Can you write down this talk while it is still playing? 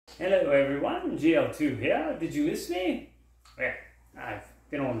Hello everyone, GL2 here. Did you miss me? Well, I've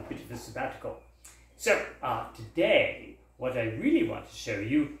been on a bit of a sabbatical. So, today, what I really want to show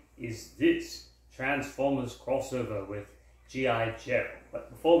you is this Transformers crossover with G.I. Joe. But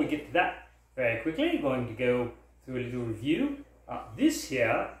before we get to that, very quickly, I'm going to go through a little review. This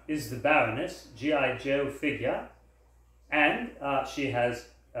here is the Baroness G.I. Joe figure, and she has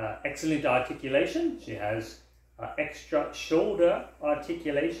excellent articulation. She has extra shoulder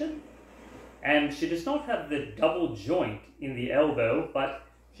articulation, and she does not have the double joint in the elbow, but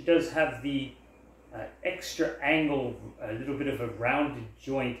she does have the extra angle, a little bit of a rounded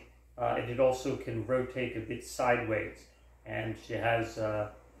joint, and it also can rotate a bit sideways. And she has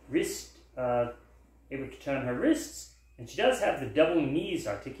wrist, able to turn her wrists, and she does have the double knees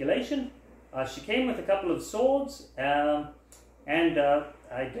articulation. She came with a couple of swords, and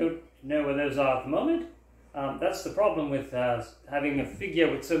I don't know where those are at the moment. That's the problem with having a figure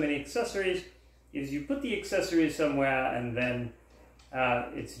with so many accessories, is you put the accessories somewhere and then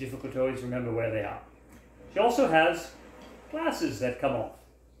it's difficult to always remember where they are. She also has glasses that come off.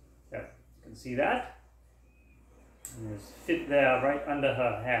 So you can see that. And there's fit there right under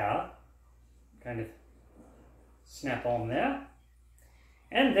her hair. Kind of snap on there.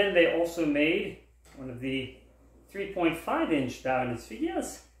 And then they also made one of the 3.5-inch Baroness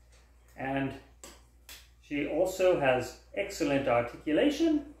figures. And she also has excellent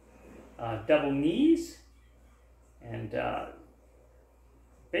articulation, double knees, and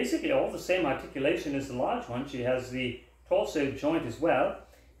basically all the same articulation as the large one. She has the torso joint as well,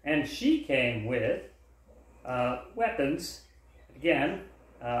 and she came with weapons. Again,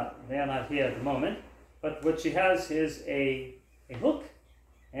 they are not here at the moment, but what she has is a hook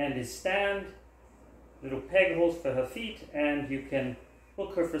and a stand, little peg holes for her feet, and you can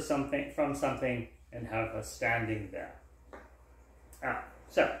hook her from something and have her standing there.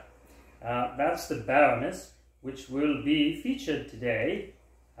 That's the Baroness, which will be featured today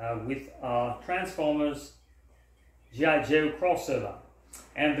with our Transformers G.I. Joe crossover.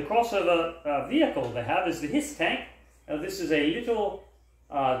 And the crossover vehicle they have is the HISS tank. This is a little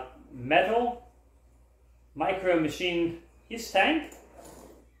metal micro machine HISS tank.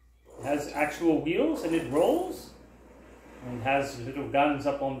 It has actual wheels and it rolls and has little guns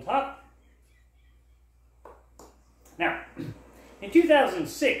up on top. Now, in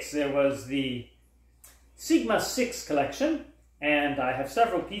 2006, there was the Sigma 6 collection, and I have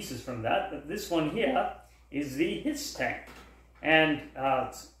several pieces from that, but this one here is the HISS tank. And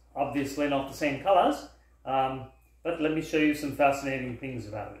it's obviously not the same colors, but let me show you some fascinating things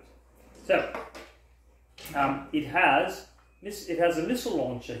about it. So, it has a missile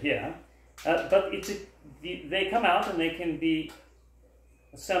launcher here, but they come out and they can be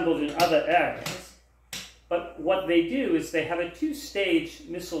assembled in other areas. But what they do is they have a two-stage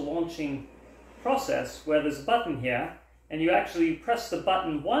missile launching process where there's a button here, and you actually press the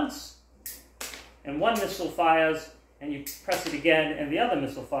button once, and one missile fires, and you press it again, and the other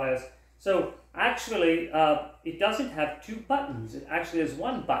missile fires. So actually, it doesn't have two buttons. It actually has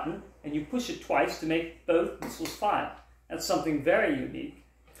one button, and you push it twice to make both missiles fire. That's something very unique.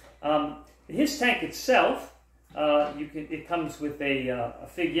 The HISS tank itself, it comes with a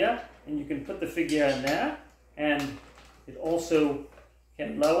figure, and you can put the figure in there, and it also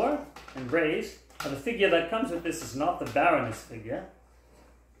can lower and raise. Now, the figure that comes with this is not the Baroness figure,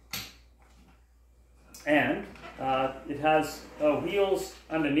 and it has wheels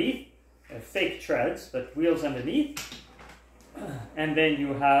underneath, fake treads, but wheels underneath, and then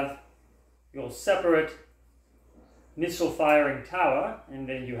you have your separate missile firing tower, and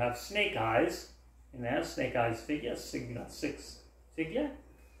then you have Snake Eyes in there, Snake Eyes figure, Sigma 6 figure.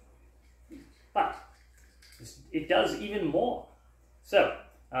 But it does even more. So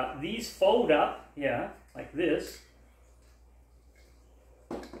these fold up here like this,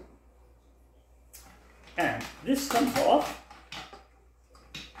 and this comes off.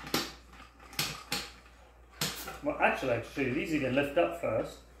 Well, actually, I show you, these you can lift up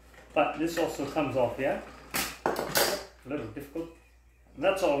first, but this also comes off here. A little difficult. And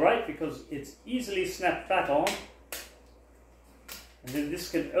that's all right because it's easily snapped back on, and then this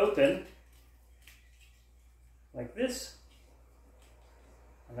can open like this,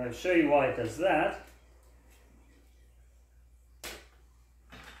 and I'll show you why it does that.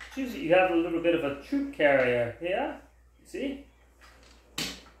 Usually you have a little bit of a troop carrier here, you see?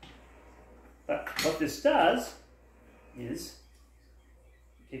 But what this does is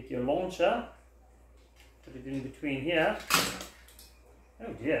take your launcher, put it in between here.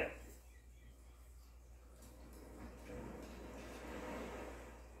 Oh dear.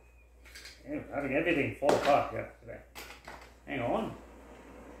 I'm having everything fall apart here today. Hang on.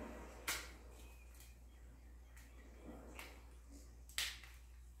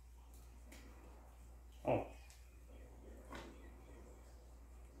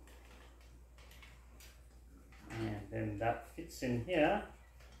 that fits in here,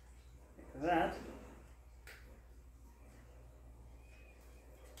 like that.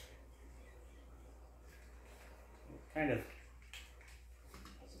 It kind of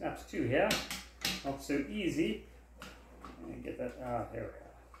snaps to here, not so easy. Let me get that, there we are.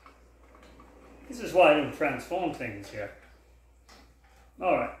 This is why I don't transform things here.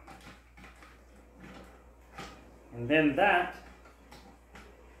 Alright. And then that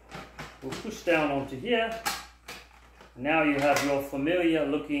will push down onto here. Now you have your familiar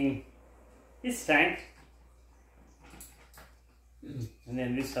looking HISS tank. And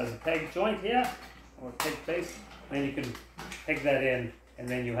then this has a peg joint here, or a peg place. Then you can peg that in, and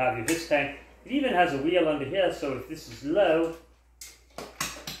then you have your HISS tank. It even has a wheel under here, so if this is low,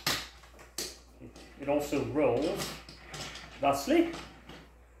 it also rolls thusly.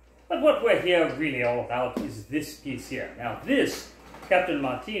 But what we're here really all about is this piece here. Now this, Captain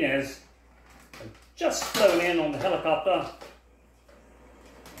Martinez has just flown in on the helicopter.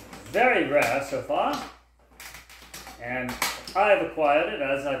 Very rare so far. And I've acquired it,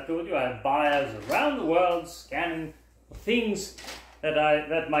 as I've told you. I have buyers around the world scanning things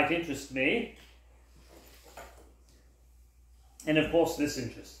that might interest me. And of course this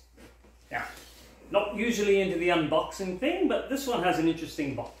interests. Now, not usually into the unboxing thing, but this one has an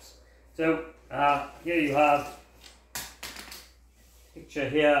interesting box. So here you have a picture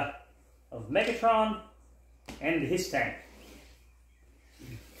here of Megatron and the HISS tank.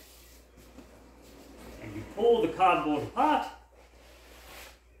 And you pull the cardboard apart.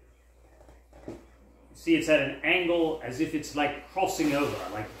 You see it's at an angle as if it's like crossing over,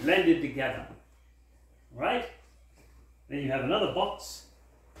 like blended together. Right? Then you have another box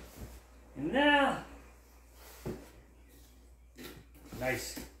in there.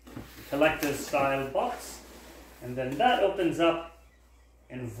 Nice collector's style box. And then that opens up,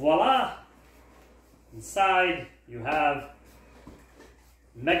 and voila! Inside you have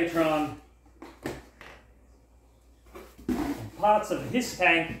Megatron and parts of the HISS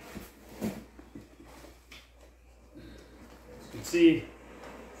tank. As you can see,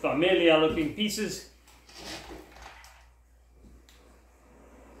 familiar looking pieces.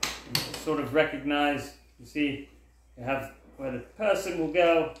 You sort of recognize, you see, you have where the person will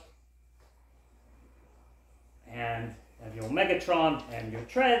go, and you have your Megatron and your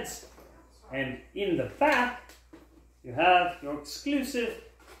treads, and in the back you have your exclusive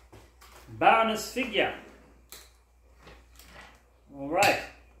Baroness figure. Alright,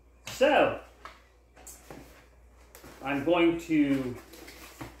 so I'm going to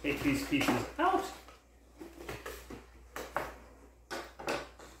take these pieces out.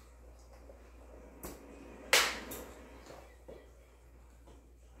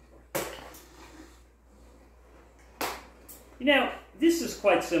 You know, this is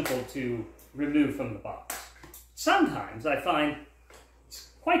quite simple to remove from the box. Sometimes I find it's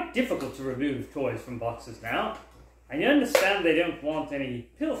quite difficult to remove toys from boxes now. I understand they don't want any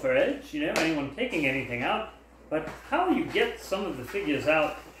pilferage, you know, anyone taking anything out, but how you get some of the figures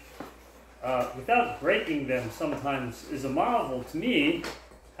out without breaking them sometimes is a marvel to me.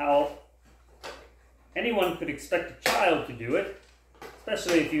 How anyone could expect a child to do it,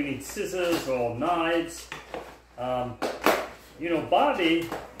 especially if you need scissors or knives. You know, Barbie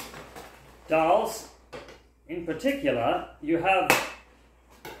dolls, in particular, you have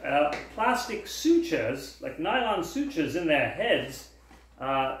plastic sutures, like nylon sutures in their heads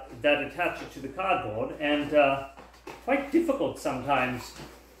that attach it to the cardboard, and quite difficult sometimes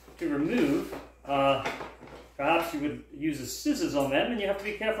to remove. Perhaps you would use a scissors on them, and you have to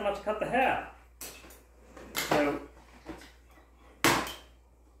be careful not to cut the hair. So,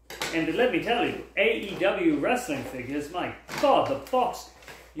 and let me tell you, AEW wrestling figures, my God, the box,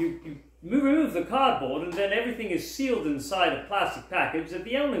 you remove the cardboard and then everything is sealed inside a plastic package, and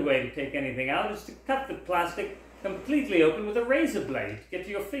the only way to take anything out is to cut the plastic completely open with a razor blade to get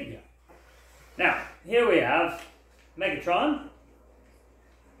to your figure. Now, here we have Megatron,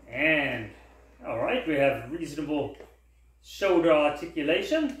 and alright, we have reasonable shoulder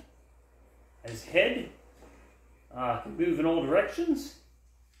articulation. His head can move in all directions.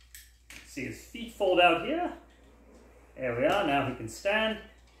 See his feet fold out here. There we are, now he can stand.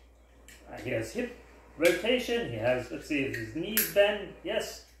 He has hip rotation. He has, let's see if his knees bend.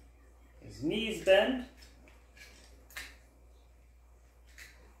 Yes, his knees bend.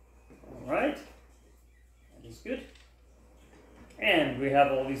 Alright, that is good. And we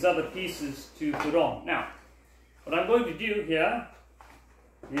have all these other pieces to put on. Now, what I'm going to do here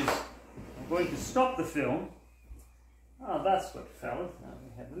is I'm going to stop the film. Oh, that's what fell. Now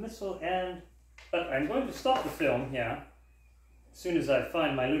we have the missile, but I'm going to stop the film here as soon as I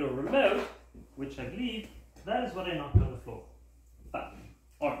find my little remote, which I believe that is what I knocked on the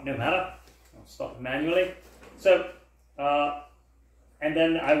no matter. I'll stop it manually. So, and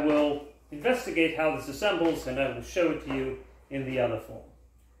then I will investigate how this assembles, and I will show it to you in the other form.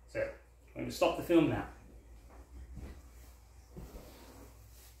 So, I'm going to stop the film now.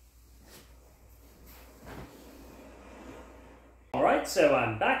 Alright, so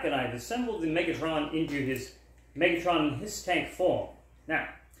I'm back and I've assembled the Megatron into his Megatron HISS tank form. Now,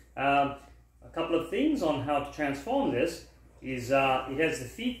 a couple of things on how to transform this is it has the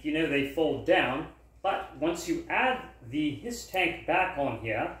feet, you know, they fold down, but once you add the HISS tank back on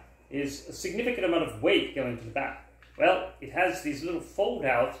here, is a significant amount of weight going to the back. Well, it has these little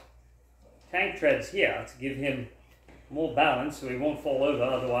fold-out tank treads here to give him more balance so he won't fall over,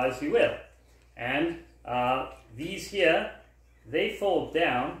 otherwise he will. And these here, they fold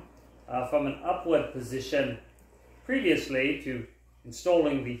down from an upward position previously to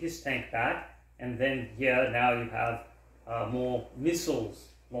installing the HISS tank back, and then here now you have more missiles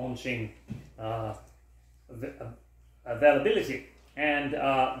launching availability. And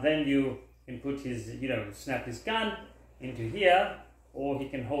then you can put his, you know, snap his gun into here, or he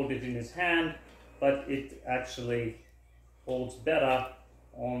can hold it in his hand, but it actually holds better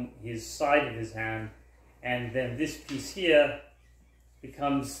on his side of his hand. And then this piece here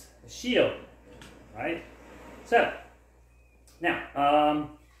becomes a shield, right? So, now,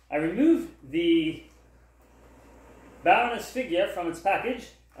 I removed the Baroness figure from its package,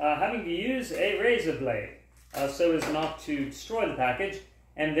 having to use a razor blade so as not to destroy the package.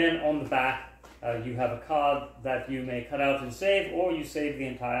 And then on the back, you have a card that you may cut out and save, or you save the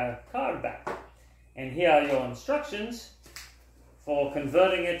entire card back. And here are your instructions for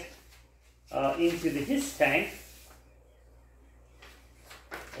converting it into the HISS tank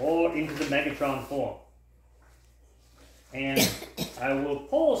or into the Megatron form. And I will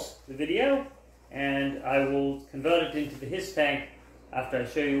pause the video and I will convert it into the HISS tank after I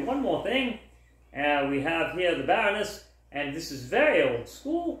show you one more thing. We have here the Baroness, and this is very old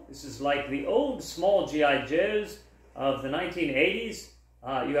school. This is like the old small G.I. Joes of the 1980s.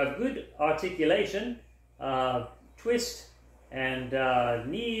 You have good articulation, twist, and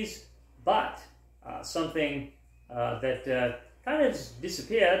knees, but something that kind of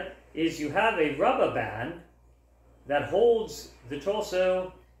disappeared is you have a rubber band that holds the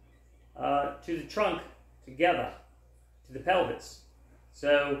torso to the trunk together, to the pelvis.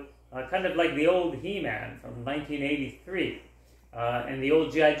 So kind of like the old He-Man from 1983. And the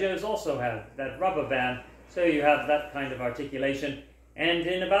old G.I. Joes also have that rubber band, so you have that kind of articulation. And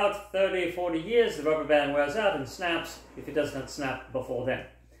in about 30 or 40 years, the rubber band wears out and snaps if it does not snap before then.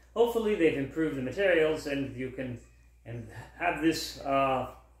 Hopefully they've improved the materials and you can have this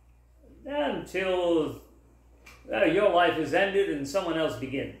until your life is ended and someone else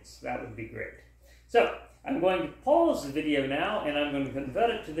begins. That would be great. So, I'm going to pause the video now and I'm going to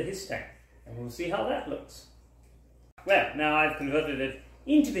convert it to the HISS tank. And we'll see how that looks. Well, now I've converted it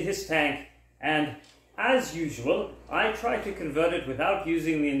into the HISS tank, and as usual, I tried to convert it without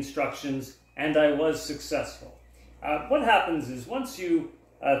using the instructions, and I was successful. What happens is once you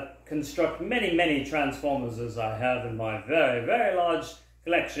construct many transformers, as I have in my very, very large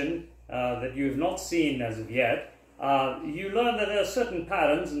collection that you have not seen as of yet, you learn that there are certain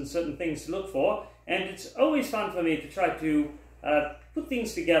patterns and certain things to look for, and it's always fun for me to try to put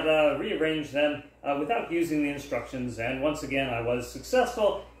things together, rearrange them without using the instructions, and once again I was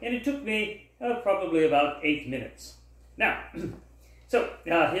successful, and it took me probably about 8 minutes. Now, so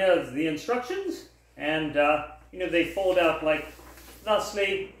here's the instructions, and you know, they fold out like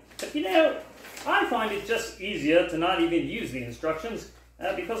thusly, but you know, I find it just easier to not even use the instructions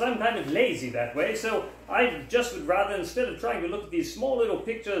because I'm kind of lazy that way, so I just would rather, instead of trying to look at these small little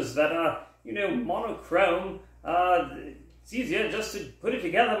pictures that are, you know, monochrome, it's easier just to put it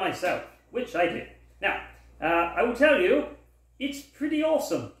together myself, which I did. Now, I will tell you, it's pretty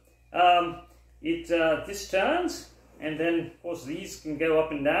awesome. This turns, and then, of course, these can go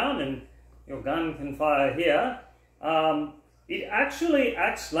up and down, and your gun can fire here. It actually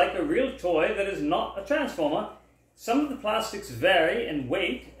acts like a real toy that is not a transformer. Some of the plastics vary in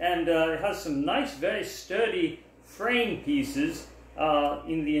weight, and it has some nice, very sturdy frame pieces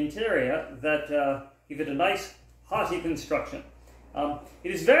in the interior that give it a nice, hearty construction.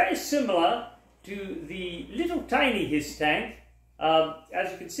 It is very similar to the little tiny HISS tank.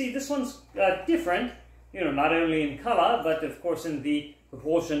 As you can see, this one's different, you know, not only in color, but of course in the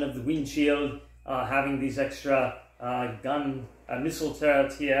proportion of the windshield, having these extra missile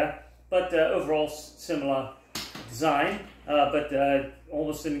turrets here, but overall similar design, but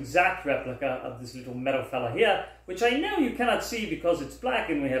almost an exact replica of this little metal fella here, which I know you cannot see because it's black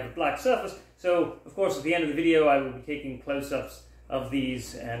and we have a black surface. So, of course, at the end of the video, I will be taking close-ups of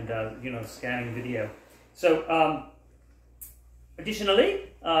these and, scanning video. So,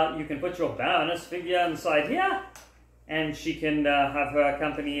 additionally, you can put your Baroness figure inside here, and she can have her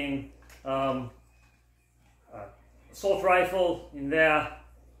accompanying assault rifle in there,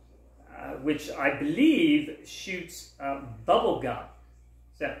 which I believe shoots bubble gum.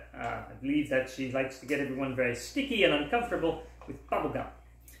 So I believe that she likes to get everyone very sticky and uncomfortable with bubble gum.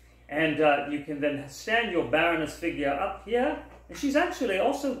 And you can then stand your Baroness figure up here, and she's actually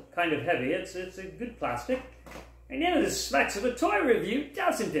also kind of heavy. It's a good plastic. And this smacks of a toy review,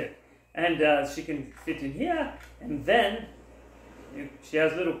 doesn't it? And she can fit in here, and then she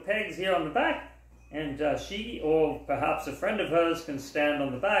has little pegs here on the back, and she, or perhaps a friend of hers, can stand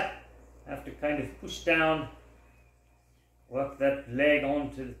on the back, have to kind of push down, work that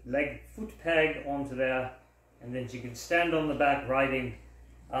foot peg onto there, and then she can stand on the back riding.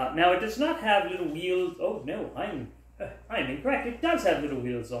 Now it does not have little wheels. Oh no, I'm incorrect. It does have little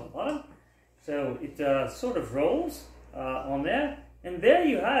wheels on the bottom. So it sort of rolls on there. And there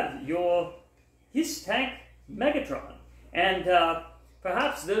you have your HISS tank Megatron. And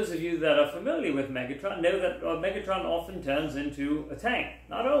perhaps those of you that are familiar with Megatron know that Megatron often turns into a tank.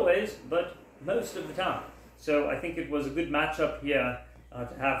 Not always, but most of the time. So I think it was a good matchup here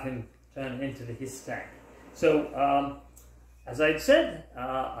to have him turn into the HISS tank. So as I'd said,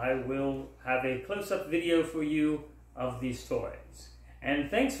 I will have a close-up video for you of these toys.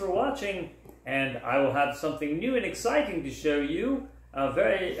 And thanks for watching, and I will have something new and exciting to show you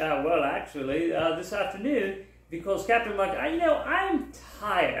this afternoon, because Captain Mark, I'm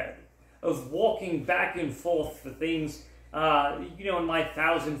tired of walking back and forth for things, in my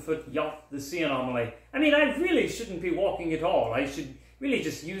 1,000-foot yacht, the Sea Anomaly. I mean, I really shouldn't be walking at all. I should really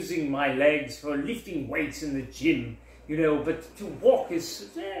just using my legs for lifting weights in the gym, but to walk is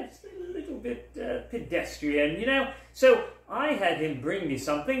it's a little bit pedestrian, So I had him bring me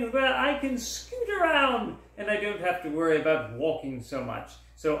something where I can scoot around and I don't have to worry about walking so much.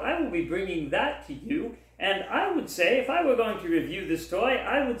 So I will be bringing that to you, and I would say, if I were going to review this toy,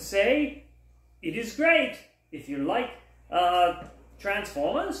 I would say it is great. If you like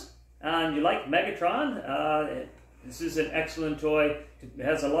Transformers and you like Megatron, this is an excellent toy. It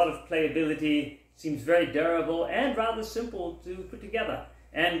has a lot of playability, seems very durable, and rather simple to put together.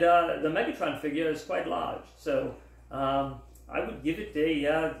 And the Megatron figure is quite large, so I would give it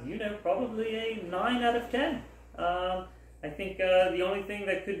a, probably a 9 out of 10. I think the only thing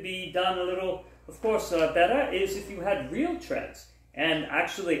that could be done a little, of course, better is if you had real treads. And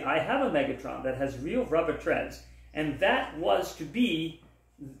actually, I have a Megatron that has real rubber treads, and that was to be,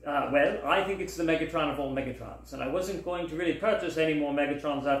 I think it's the Megatron of all Megatrons. And I wasn't going to really purchase any more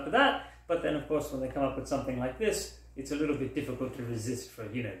Megatrons after that, but then, of course, when they come up with something like this, it's a little bit difficult to resist for,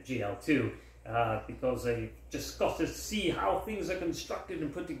 GL2, because I just got to see how things are constructed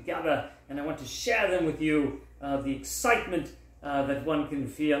and put together, and I want to share them with you, the excitement that one can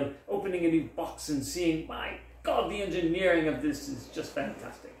feel opening a new box and seeing, my God, the engineering of this is just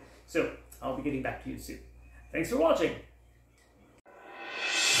fantastic. So, I'll be getting back to you soon. Thanks for watching.